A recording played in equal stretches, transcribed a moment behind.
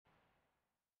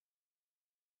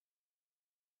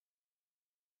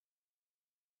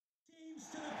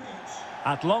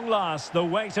At long last, the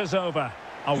wait is over.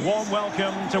 A warm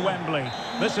welcome to Wembley.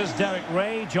 This is Derek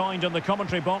Ray, joined in the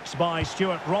commentary box by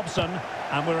Stuart Robson,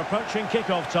 and we're approaching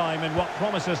kick-off time in what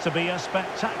promises to be a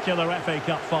spectacular FA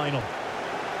Cup final.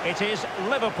 It is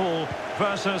Liverpool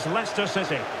versus Leicester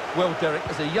City. Well, Derek,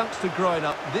 as a youngster growing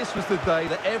up, this was the day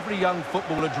that every young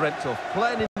footballer dreamt of.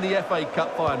 Playing in the FA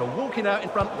Cup final, walking out in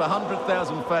front of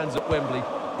 100,000 fans at Wembley,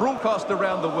 broadcast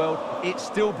around the world, it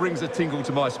still brings a tingle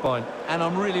to my spine. And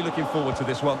I'm really looking forward to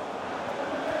this one.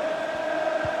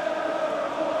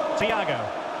 Thiago.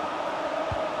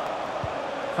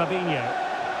 Fabinho.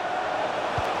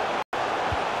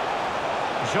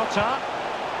 Jota.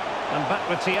 And back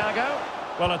with Thiago.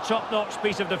 Well, a top-notch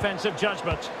piece of defensive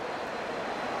judgment.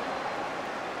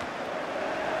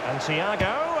 And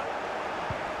Thiago.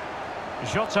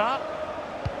 Jota.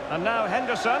 And now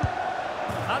Henderson.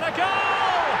 And a goal!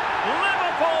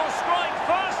 Liverpool strike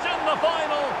first in the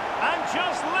final. And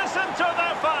just listen to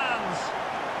their fans.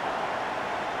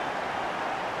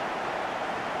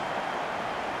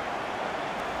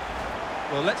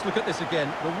 Well, let's look at this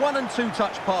again. The 1- and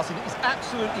 2-touch passing is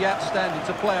absolutely outstanding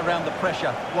to play around the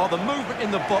pressure, while the movement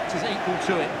in the box is equal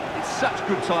to it. It's such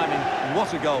good timing.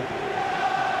 What a goal.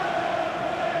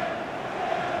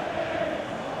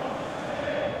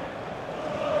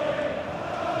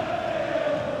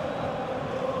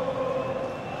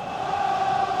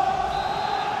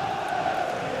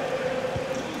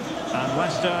 And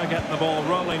Leicester get the ball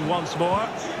rolling once more.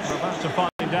 We're about to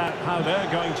find out how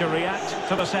they're going to react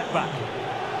to the setback.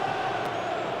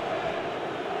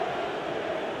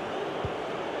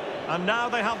 And now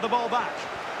they have the ball back.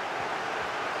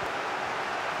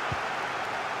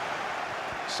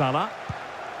 Salah.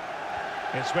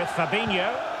 It's with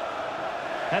Fabinho.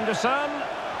 Henderson.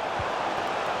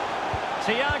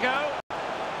 Thiago.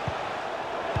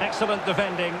 Excellent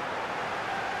defending.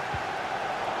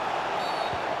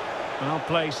 Well,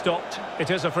 play stopped. It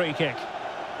is a free kick.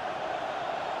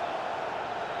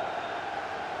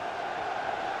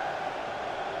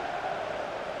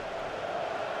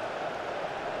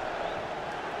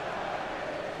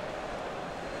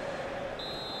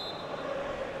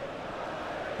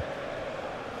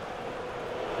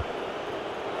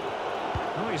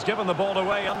 Oh, he's given the ball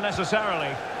away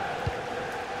unnecessarily.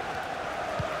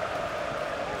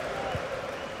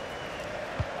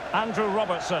 Andrew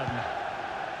Robertson.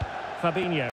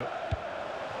 Fabinho.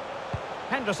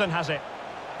 Henderson has it.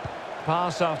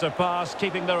 Pass after pass,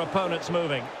 keeping their opponents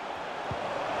moving.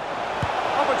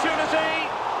 Opportunity!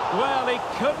 Well, he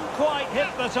couldn't quite hit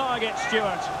the target,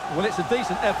 Stuart. Well, it's a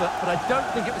decent effort, but I don't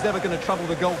think it was ever going to trouble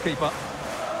the goalkeeper.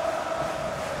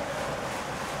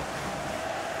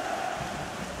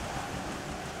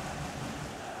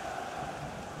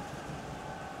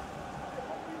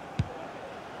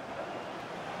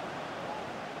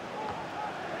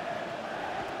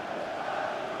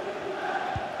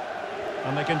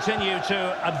 And they continue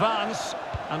to advance,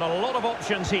 and a lot of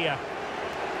options here.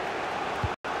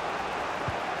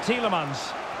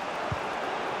 Tielemans.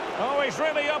 Oh, he's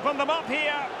really opened them up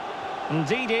here.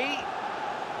 Ndidi.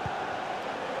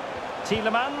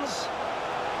 Tielemans.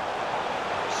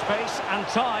 Space and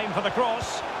time for the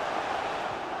cross.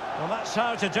 Well, that's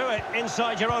how to do it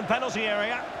inside your own penalty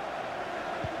area.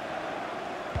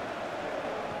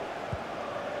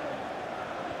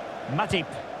 Matip.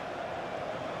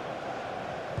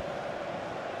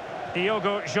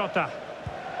 Diogo Jota.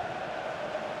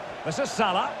 This is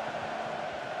Salah.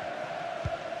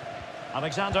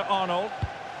 Alexander-Arnold.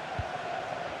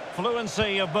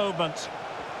 Fluency of movement.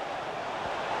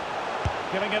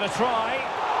 Giving it a try.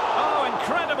 Oh,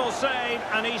 incredible save,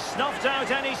 and he snuffed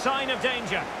out any sign of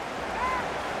danger.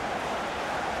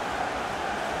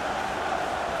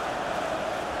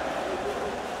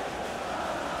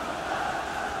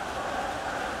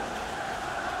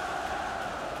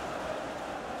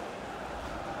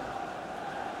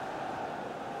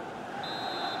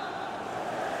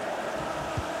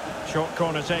 Short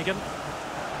corner taken.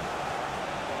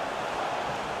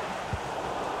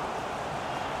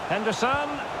 Henderson.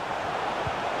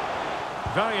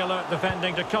 Very alert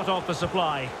defending to cut off the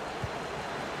supply.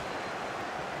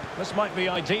 This might be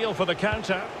ideal for the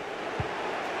counter.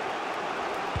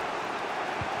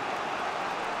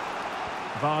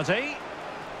 Vardy.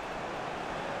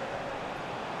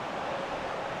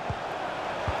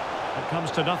 It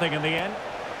comes to nothing in the end.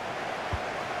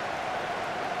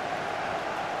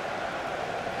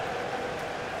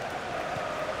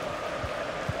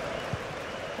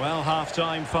 Well,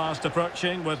 half-time fast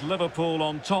approaching with Liverpool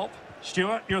on top.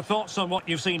 Stuart, your thoughts on what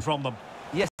you've seen from them?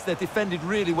 Yes, they've defended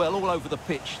really well all over the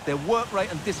pitch. Their work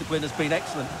rate and discipline has been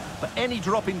excellent. But any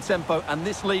drop in tempo and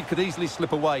this lead could easily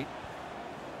slip away.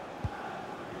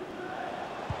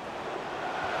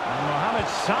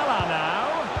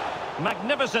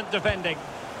 Magnificent defending.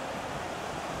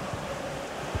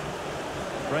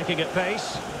 Breaking at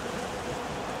pace.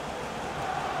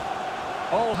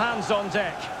 All hands on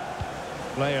deck.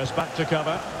 Players back to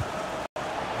cover.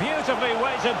 Beautifully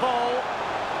weighted ball.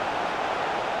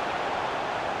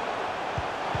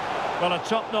 Well, a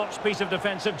top-notch piece of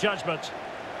defensive judgment.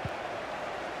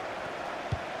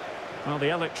 Well, the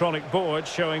electronic board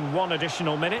showing 1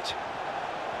 additional minute.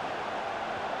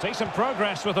 Decent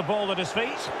progress with the ball at his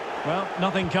feet. Well,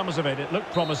 nothing comes of it. It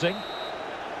looked promising.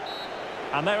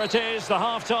 And there it is, the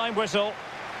half-time whistle.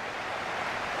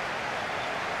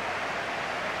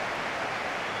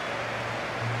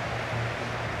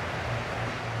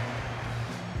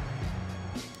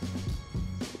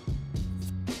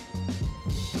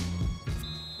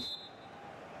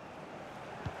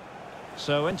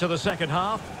 So into the second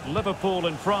half, Liverpool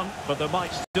in front, but there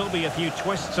might still be a few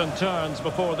twists and turns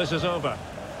before this is over.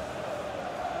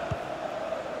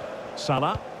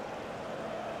 Salah.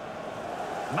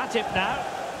 Matip now.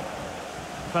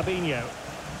 Fabinho.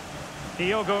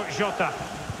 Diogo Jota.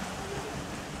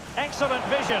 Excellent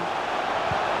vision.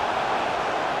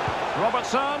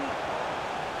 Robertson.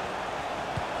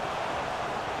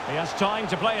 He has time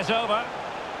to play it over.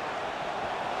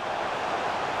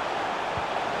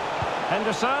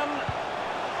 Henderson.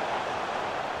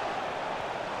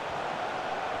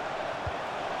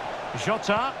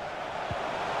 Jota.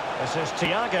 This is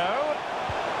Thiago.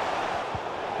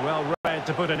 Well read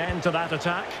to put an end to that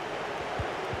attack.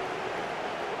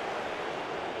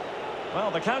 Well,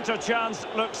 the counter chance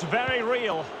looks very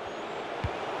real.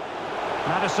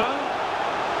 Maddison.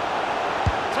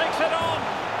 Takes it on.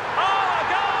 Oh, a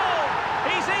goal!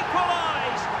 He's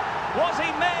equalised! Was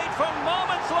he made for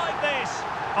moments like this?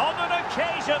 On an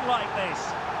occasion like this?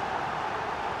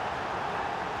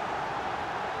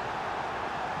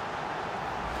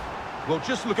 Well,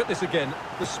 just look at this again.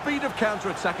 The speed of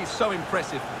counter-attack is so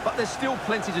impressive, but there's still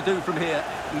plenty to do from here.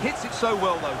 He hits it so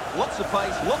well, though. Lots of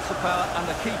pace, lots of power, and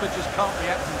the keeper just can't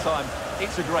react in time.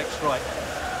 It's a great strike.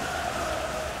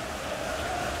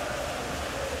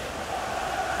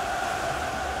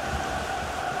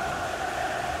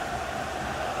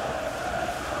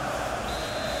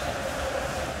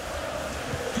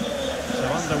 So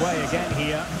underway again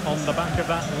here on the back of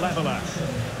that leveller.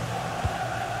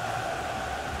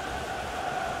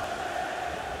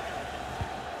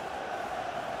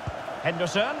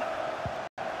 Henderson.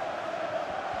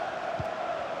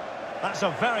 That's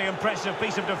a very impressive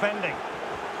piece of defending.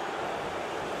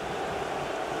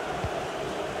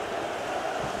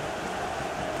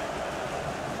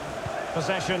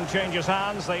 Possession changes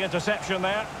hands, the interception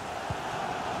there.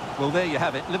 Well, there you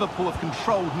have it. Liverpool have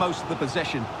controlled most of the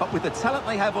possession, but with the talent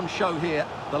they have on show here,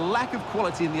 the lack of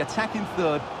quality in the attacking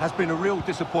third has been a real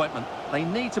disappointment. They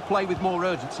need to play with more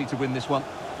urgency to win this one.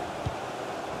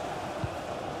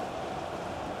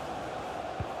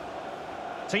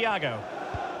 Thiago.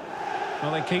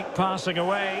 Well, they keep passing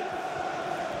away.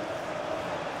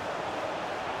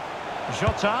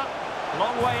 Jota.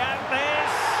 Long way out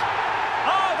this.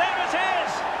 Oh, there it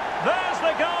is! There's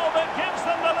the goal that gives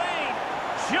them the lead.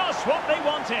 Just what they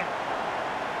wanted.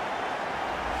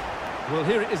 Well,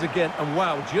 here it is again, and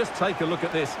wow, just take a look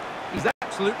at this. He's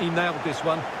absolutely nailed this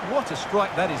one. What a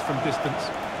strike that is from distance.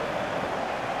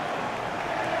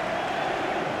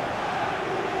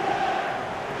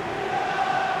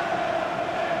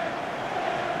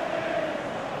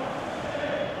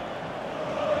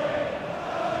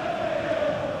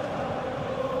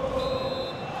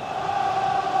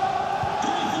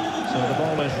 So the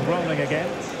ball is rolling again.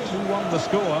 2-1 the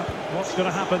score. What's going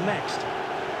to happen next?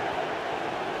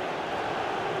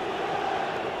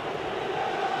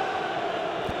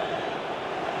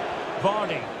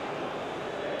 Vardy.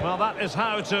 Well, that is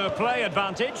how to play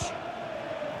advantage.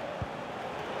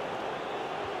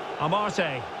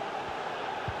 Amarte.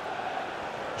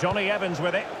 Johnny Evans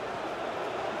with it.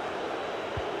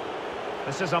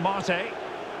 This is Amarte.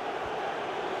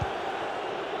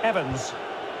 Evans.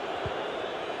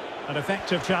 An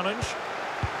effective challenge.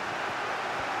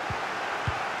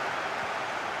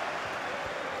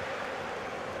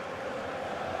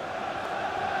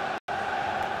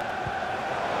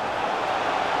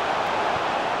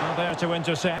 Well, there to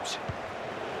intercept.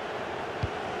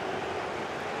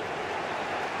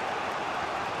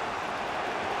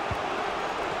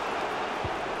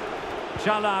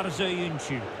 Çağlar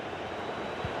Söyüncü.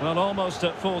 Well, almost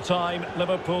at full time,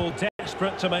 Liverpool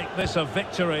desperate to make this a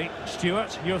victory.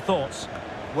 Stuart, your thoughts?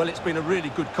 Well, it's been a really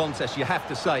good contest, you have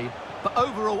to say. But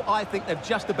overall, I think they've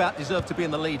just about deserved to be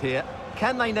in the lead here.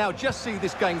 Can they now just see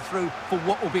this game through for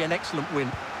what will be an excellent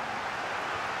win?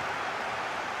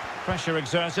 Pressure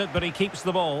exerted, but he keeps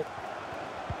the ball.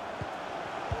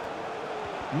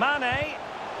 Mane.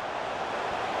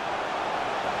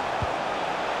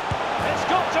 It's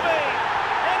got to be.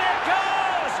 In it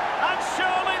goes! And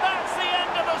surely that's the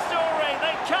end of the story.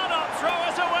 They cannot throw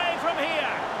us away from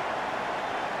here.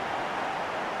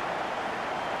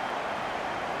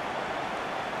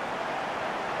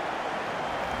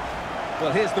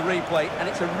 Well, here's the replay, and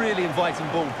it's a really inviting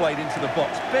ball played into the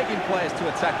box, begging players to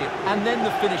attack it, and then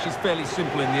the finish is fairly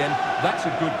simple in the end. That's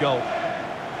a good goal.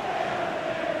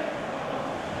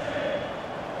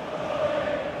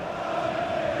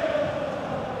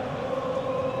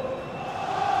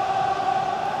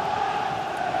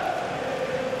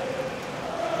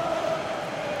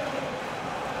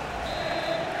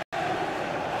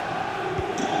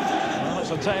 Well, it's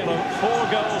a tale of 4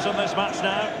 goals in this match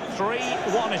now.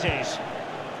 3-1 it is.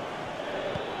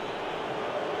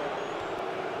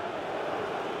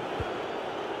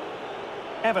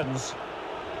 Evans.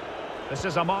 This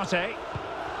is Amate.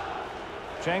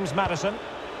 James Maddison.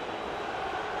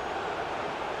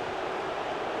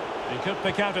 He could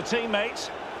pick out a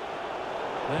teammate.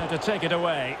 There to take it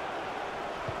away.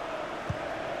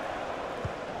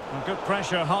 And good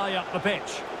pressure high up the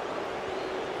pitch.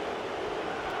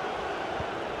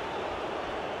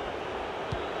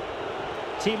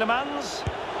 Tielemans.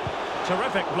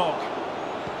 Terrific block.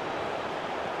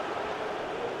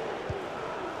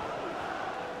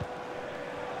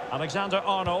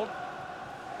 Alexander-Arnold.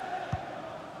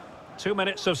 2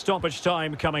 minutes of stoppage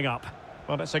time coming up.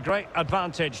 Well, it's a great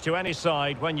advantage to any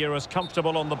side when you're as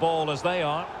comfortable on the ball as they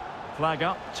are. Flag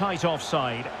up, tight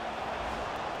offside.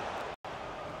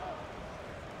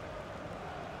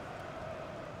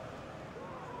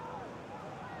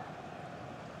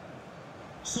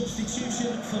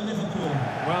 Substitution for Liverpool.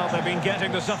 Well, they've been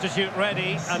getting the substitute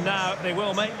ready, and now they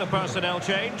will make the personnel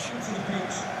change. To the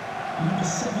pitch, number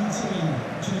 17,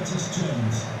 Curtis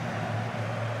Jones.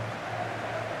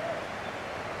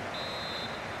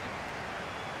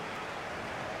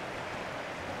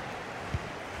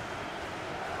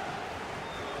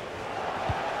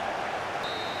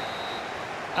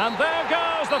 And there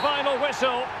goes the final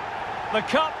whistle. The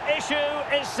cup issue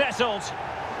is settled.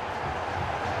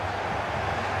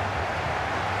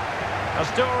 A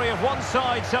story of one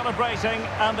side celebrating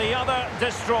and the other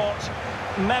distraught.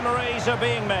 Memories are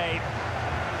being made.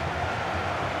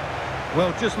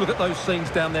 Well, just look at those scenes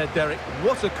down there, Derek.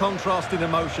 What a contrast in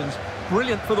emotions.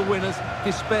 Brilliant for the winners,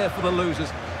 despair for the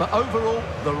losers. But overall,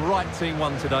 the right team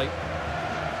won today.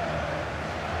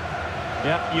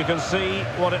 Yeah, you can see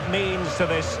what it means to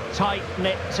this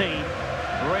tight-knit team.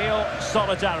 Real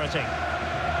solidarity.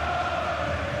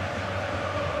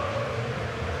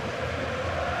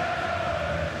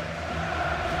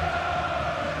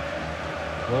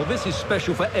 Well, this is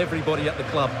special for everybody at the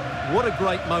club. What a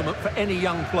great moment for any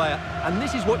young player. And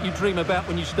this is what you dream about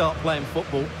when you start playing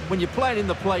football. When you're playing in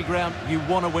the playground, you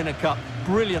want to win a cup.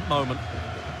 Brilliant moment.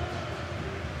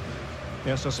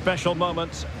 Yes, a special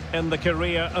moment in the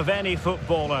career of any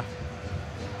footballer.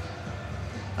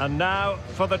 And now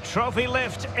for the trophy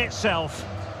lift itself.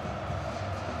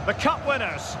 The cup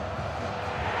winners.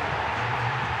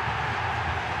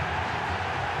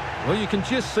 Well, you can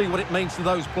just see what it means to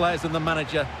those players and the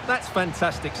manager. That's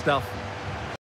fantastic stuff.